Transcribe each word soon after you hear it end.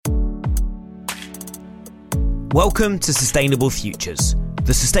Welcome to Sustainable Futures,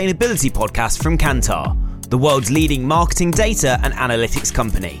 the sustainability podcast from Kantar, the world's leading marketing data and analytics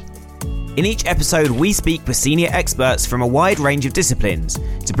company. In each episode, we speak with senior experts from a wide range of disciplines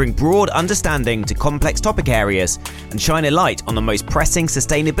to bring broad understanding to complex topic areas and shine a light on the most pressing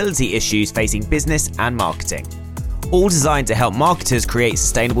sustainability issues facing business and marketing. All designed to help marketers create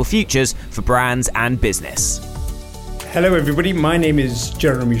sustainable futures for brands and business. Hello everybody, my name is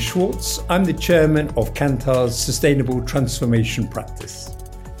Jeremy Schwartz. I'm the chairman of Kantar's Sustainable Transformation Practice.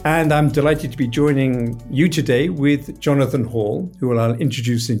 And I'm delighted to be joining you today with Jonathan Hall, who I'll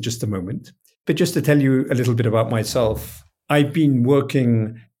introduce in just a moment. But just to tell you a little bit about myself, I've been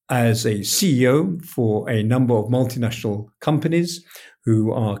working as a CEO for a number of multinational companies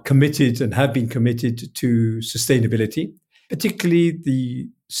who are committed and have been committed to sustainability, particularly the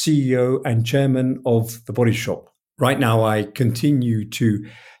CEO and chairman of The Body Shop. Right now, I continue to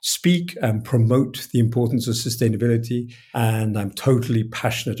speak and promote the importance of sustainability, and I'm totally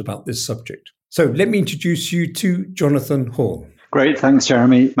passionate about this subject. So let me introduce you to Jonathan Hall. Great. Thanks,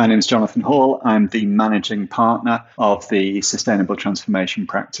 Jeremy. My name is Jonathan Hall. I'm the managing partner of the Sustainable Transformation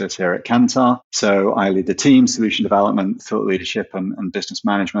Practice here at Kantar. So I lead the team, solution development, thought leadership and business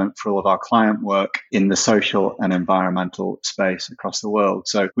management for all of our client work in the social and environmental space across the world.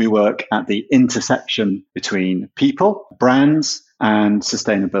 So we work at the intersection between people, brands, and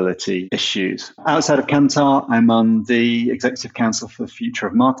sustainability issues. Outside of Kantar, I'm on the Executive Council for the Future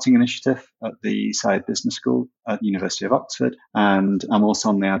of Marketing Initiative at the Saïd Business School at the University of Oxford. And I'm also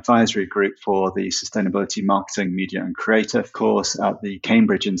on the advisory group for the Sustainability Marketing, Media and Creative course at the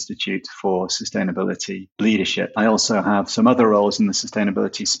Cambridge Institute for Sustainability Leadership. I also have some other roles in the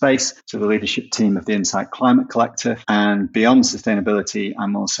sustainability space, so the leadership team of the Insight Climate Collective. And beyond sustainability,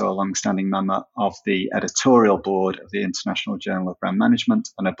 I'm also a long-standing member of the editorial board of the International Journal of Brand Management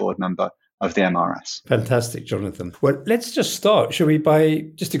and a board member of the MRS. Fantastic, Jonathan. Well, let's just start, shall we, by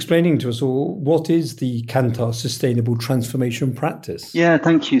just explaining to us all what is the Kantar Sustainable Transformation Practice? Yeah,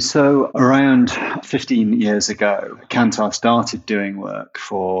 thank you. So around 15 years ago, Kantar started doing work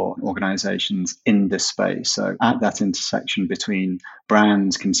for organizations in this space. So at that intersection between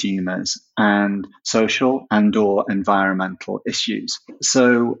brands, consumers, and social and or environmental issues.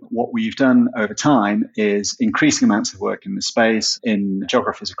 So what we've done over time is increasing amounts of work in the space in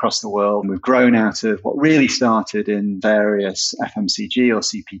geographies across the world. We've grown out of what really started in various FMCG or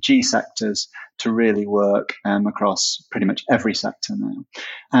CPG sectors to really work across pretty much every sector now.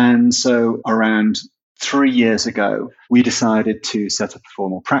 And so around 3 years ago, we decided to set up a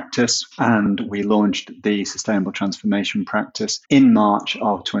formal practice and we launched the Sustainable Transformation Practice in March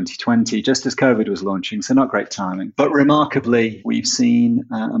of 2020, just as COVID was launching, so not great timing. But remarkably, we've seen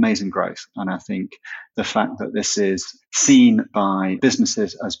amazing growth. And I think the fact that this is seen by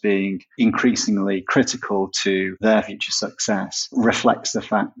businesses as being increasingly critical to their future success reflects the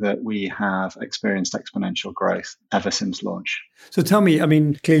fact that we have experienced exponential growth ever since launch. So tell me,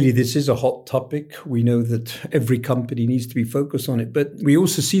 clearly this is a hot topic. We know that every company needs to be focused on it, but we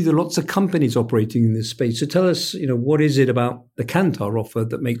also see that lots of companies operating in this space. So tell us, what is it about the Kantar offer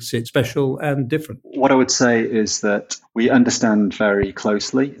that makes it special and different? What I would say is that we understand very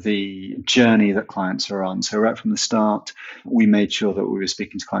closely the journey that clients are on. So right from the start, we made sure that we were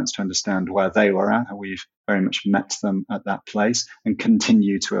speaking to clients to understand where they were at. We've very much met them at that place and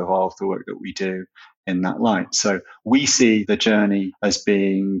continue to evolve the work that we do in that light. So we see the journey as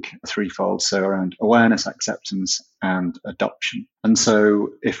being threefold, so around awareness, acceptance, and adoption. And so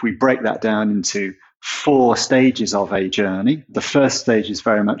if we break that down into 4 stages of a journey. The first stage is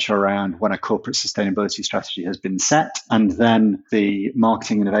very much around when a corporate sustainability strategy has been set, and then the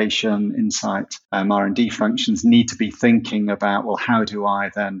marketing, innovation, insight, R&D functions need to be thinking about, well, how do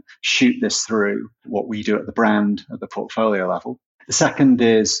I then shoot this through what we do at the brand, at the portfolio level? The second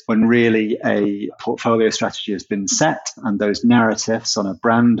is when really a portfolio strategy has been set and those narratives on a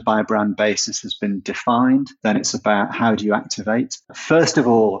brand by brand basis has been defined, then it's about how do you activate? First of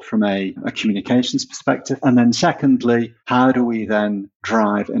all, from a communications perspective, and then secondly, how do we then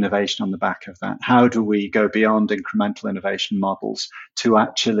drive innovation on the back of that? How do we go beyond incremental innovation models to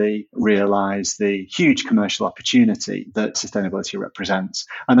actually realize the huge commercial opportunity that sustainability represents?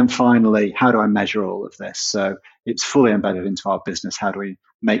 And then finally, how do I measure all of this? So it's fully embedded into our business. How do we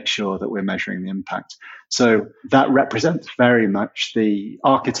make sure that we're measuring the impact? So that represents very much the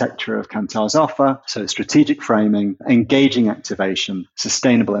architecture of Kantar's offer. So strategic framing, engaging activation,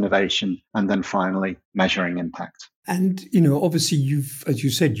 sustainable innovation, and then finally measuring impact. And, obviously as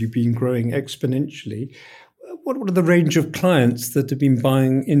you said, you've been growing exponentially. what are the range of clients that have been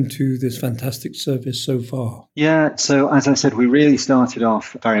buying into this fantastic service so far? Yeah, so as I said, we really started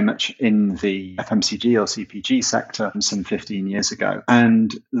off very much in the FMCG or CPG sector some 15 years ago.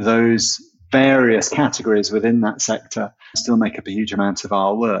 And those various categories within that sector still make up a huge amount of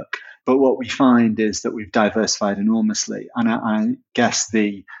our work. But what we find is that we've diversified enormously. And I guess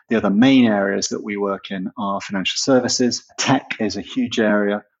the other main areas that we work in are financial services. Tech is a huge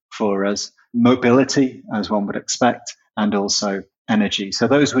area for us. Mobility, as one would expect, and also energy. So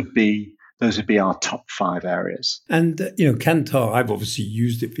those would be our top 5 areas. And, Kantar, I've obviously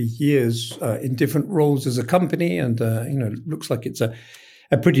used it for years in different roles as a company. And, it looks like it's a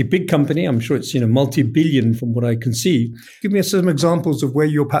pretty big company. I'm sure it's, multi-billion from what I can see. Give me some examples of where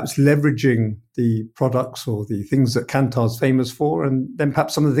you're perhaps leveraging the products or the things that Kantar's famous for, and then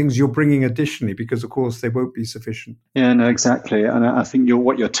perhaps some of the things you're bringing additionally, because of course they won't be sufficient. Yeah, no, exactly. And I think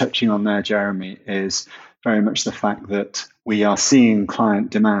what you're touching on there, Jeremy, is very much the fact that we are seeing client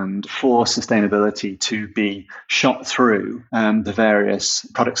demand for sustainability to be shot through the various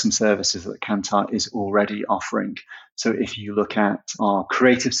products and services that Kantar is already offering. So if you look at our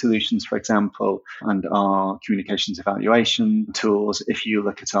creative solutions, for example, and our communications evaluation tools, if you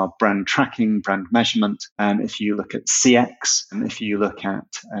look at our brand tracking, brand measurement, if you look at CX, and if you look at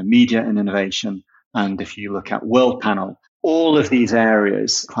media and innovation, and if you look at World Panel, all of these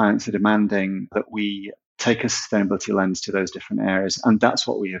areas, clients are demanding that we take a sustainability lens to those different areas. And that's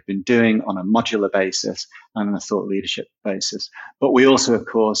what we have been doing on a modular basis and on a thought leadership basis. But we also, of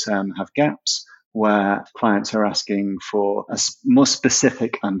course, have gaps where clients are asking for a more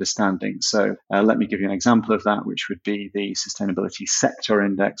specific understanding. So let me give you an example of that, which would be the Sustainability Sector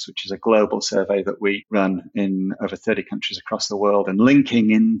Index, which is a global survey that we run in over 30 countries across the world, and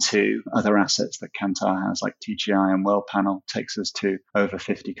linking into other assets that Kantar has, like TGI and World Panel, takes us to over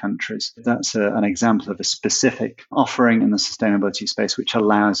 50 countries. That's an example of a specific offering in the sustainability space, which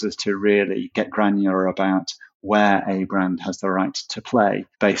allows us to really get granular about where a brand has the right to play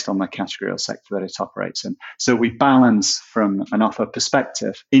based on the category or sector that it operates in. So we balance from an offer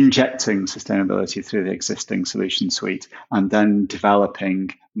perspective, injecting sustainability through the existing solution suite and then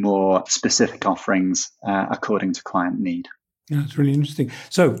developing more specific offerings according to client need. That's really interesting.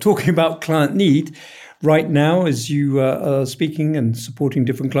 So talking about client need, right now, as you are speaking and supporting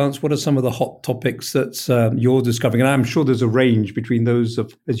different clients, what are some of the hot topics that you're discovering? And I'm sure there's a range between those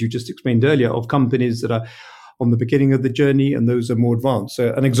of, as you just explained earlier, of companies that are on the beginning of the journey and those are more advanced.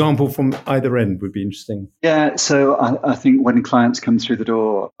 So an example from either end would be interesting. Yeah, so I think when clients come through the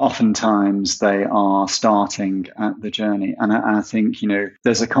door, oftentimes they are starting at the journey. And I think,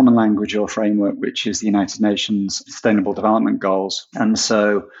 there's a common language or framework, which is the United Nations Sustainable Development Goals. And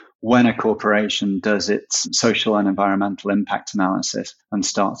so when a corporation does its social and environmental impact analysis and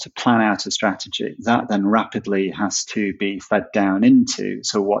starts to plan out a strategy, that then rapidly has to be fed down into,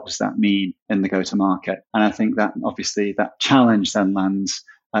 so what does that mean in the go-to-market? And I think that obviously that challenge then lands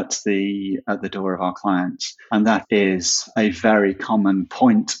at the door of our clients. And that is a very common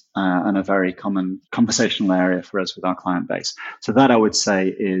point and a very common conversational area for us with our client base. So that I would say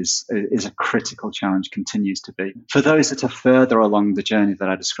is a critical challenge, continues to be. For those that are further along the journey that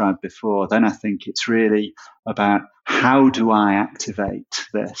I described before, then I think it's really about how do I activate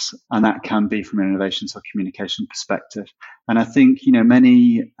this? And that can be from an innovations or communication perspective. And I think,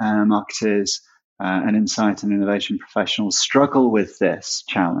 many marketers and insight and innovation professionals struggle with this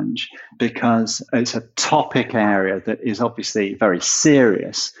challenge because it's a topic area that is obviously very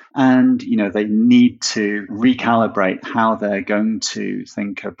serious, and they need to recalibrate how they're going to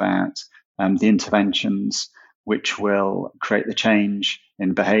think about the interventions which will create the change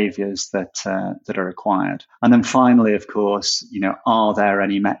in behaviors that are required. And then finally, of course, are there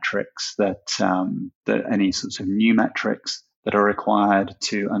any metrics that any sorts of new metrics that are required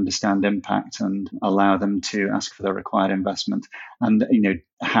to understand impact and allow them to ask for the required investment? And,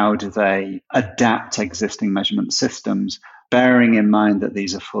 how do they adapt existing measurement systems, bearing in mind that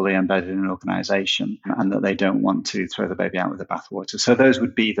these are fully embedded in an organization and that they don't want to throw the baby out with the bathwater? So those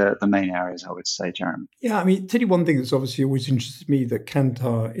would be the main areas, I would say, Jeremy. Yeah, tell you one thing that's obviously always interested me, that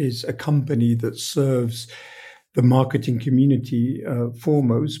Kantar is a company that serves the marketing community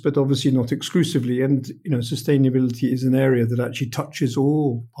foremost, but obviously not exclusively. And, sustainability is an area that actually touches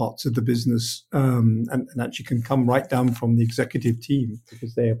all parts of the business and actually can come right down from the executive team,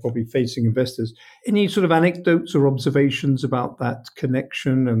 because they are probably facing investors. Any sort of anecdotes or observations about that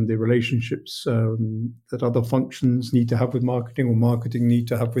connection and the relationships that other functions need to have with marketing or marketing need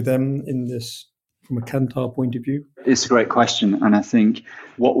to have with them in this from a Kantar point of view? It's a great question. And I think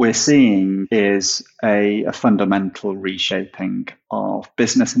what we're seeing is a fundamental reshaping of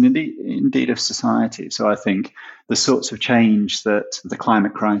business and indeed of society. So I think the sorts of change that the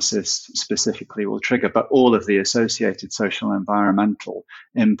climate crisis specifically will trigger, but all of the associated social and environmental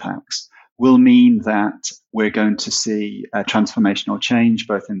impacts will mean that we're going to see a transformational change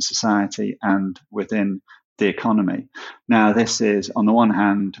both in society and within the economy. Now, this is, on the one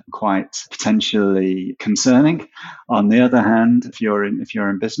hand, quite potentially concerning. On the other hand, if you're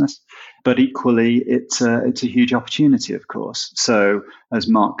in business, but equally, it's a huge opportunity, of course. So, as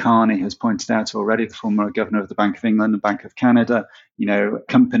Mark Carney has pointed out already, the former governor of the Bank of England and Bank of Canada,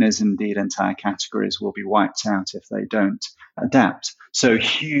 companies, indeed entire categories, will be wiped out if they don't adapt. So,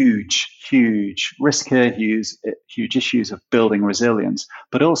 huge risk here, huge issues of building resilience,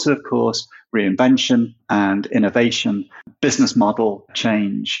 but also, of course, reinvention and innovation, business model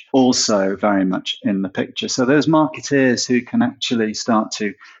change, also very much in the picture. So those marketeers who can actually start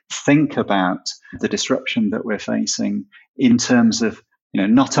to think about the disruption that we're facing in terms of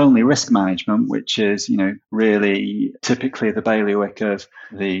not only risk management, which is, really typically the bailiwick of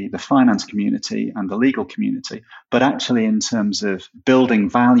the finance community and the legal community, but actually in terms of building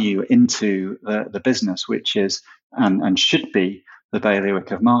value into the business, which is and should be the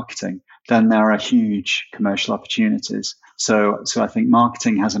bailiwick of marketing, then there are huge commercial opportunities. So I think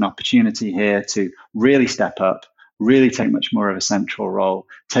marketing has an opportunity here to really step up, really take much more of a central role,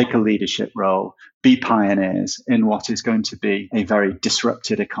 take a leadership role, be pioneers in what is going to be a very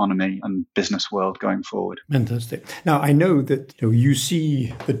disrupted economy and business world going forward. Fantastic. Now, I know that you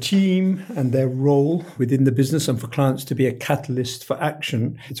see the team and their role within the business and for clients to be a catalyst for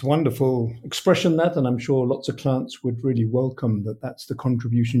action. It's a wonderful expression, that, and I'm sure lots of clients would really welcome that. That's the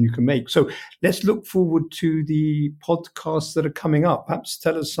contribution you can make. So let's look forward to the podcasts that are coming up. Perhaps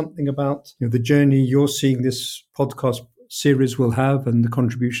tell us something about the journey you're seeing this podcast series will have and the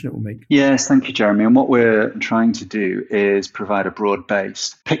contribution it will make. Yes, thank you, Jeremy. And what we're trying to do is provide a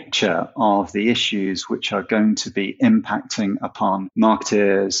broad-based picture of the issues which are going to be impacting upon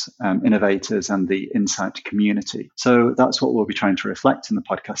marketers, innovators, and the insight community. So that's what we'll be trying to reflect in the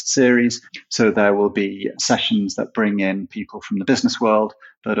podcast series. So there will be sessions that bring in people from the business world,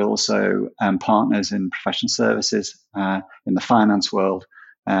 but also partners in professional services, in the finance world,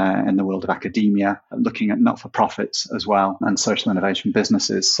 in the world of academia, looking at not-for-profits as well and social innovation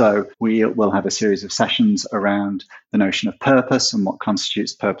businesses. So we will have a series of sessions around the notion of purpose and what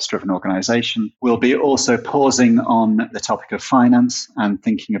constitutes purpose-driven organization. We'll be also pausing on the topic of finance and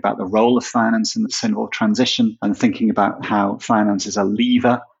thinking about the role of finance in the sustainable transition and thinking about how finance is a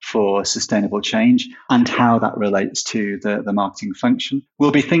lever for sustainable change and how that relates to the marketing function.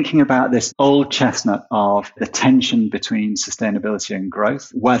 We'll be thinking about this old chestnut of the tension between sustainability and growth,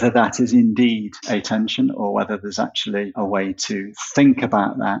 whether that is indeed a tension or whether there's actually a way to think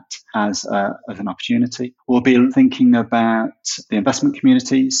about that as an opportunity. We'll be thinking about the investment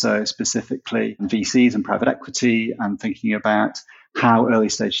community, so specifically VCs and private equity, and thinking about how early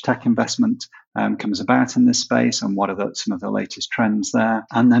stage tech investment comes about in this space and what are some of the latest trends there.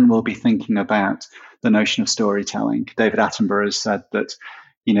 And then we'll be thinking about the notion of storytelling. David Attenborough has said that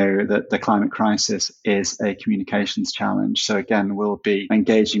that the climate crisis is a communications challenge. So again, we'll be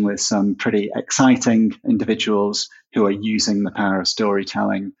engaging with some pretty exciting individuals who are using the power of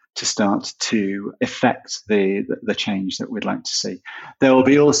storytelling to start to effect the change that we'd like to see. There will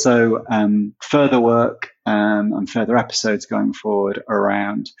be also further work and further episodes going forward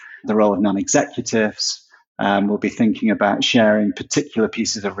around the role of non-executives. We'll be thinking about sharing particular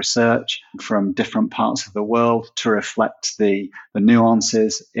pieces of research from different parts of the world to reflect the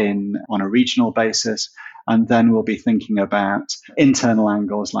nuances on a regional basis. And then we'll be thinking about internal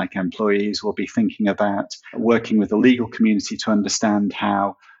angles like employees. We'll be thinking about working with the legal community to understand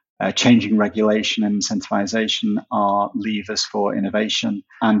how changing regulation and incentivization are levers for innovation.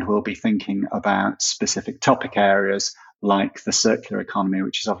 And we'll be thinking about specific topic areas like the circular economy,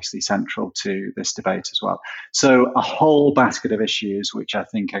 which is obviously central to this debate as well. So a whole basket of issues which I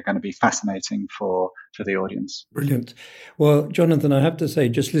think are going to be fascinating for the audience. Brilliant. Well, Jonathan, I have to say,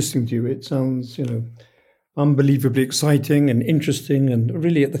 just listening to you, it sounds, unbelievably exciting and interesting and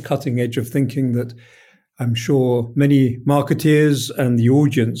really at the cutting edge of thinking that I'm sure many marketeers and the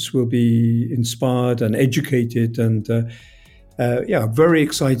audience will be inspired and educated and very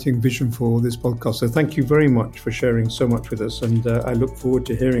exciting vision for this podcast. So thank you very much for sharing so much with us. And I look forward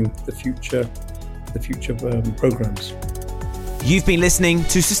to hearing the future programs. You've been listening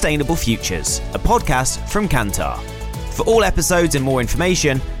to Sustainable Futures, a podcast from Kantar. For all episodes and more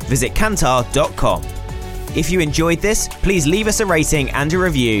information, visit kantar.com. If you enjoyed this, please leave us a rating and a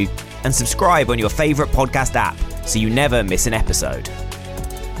review and subscribe on your favourite podcast app so you never miss an episode.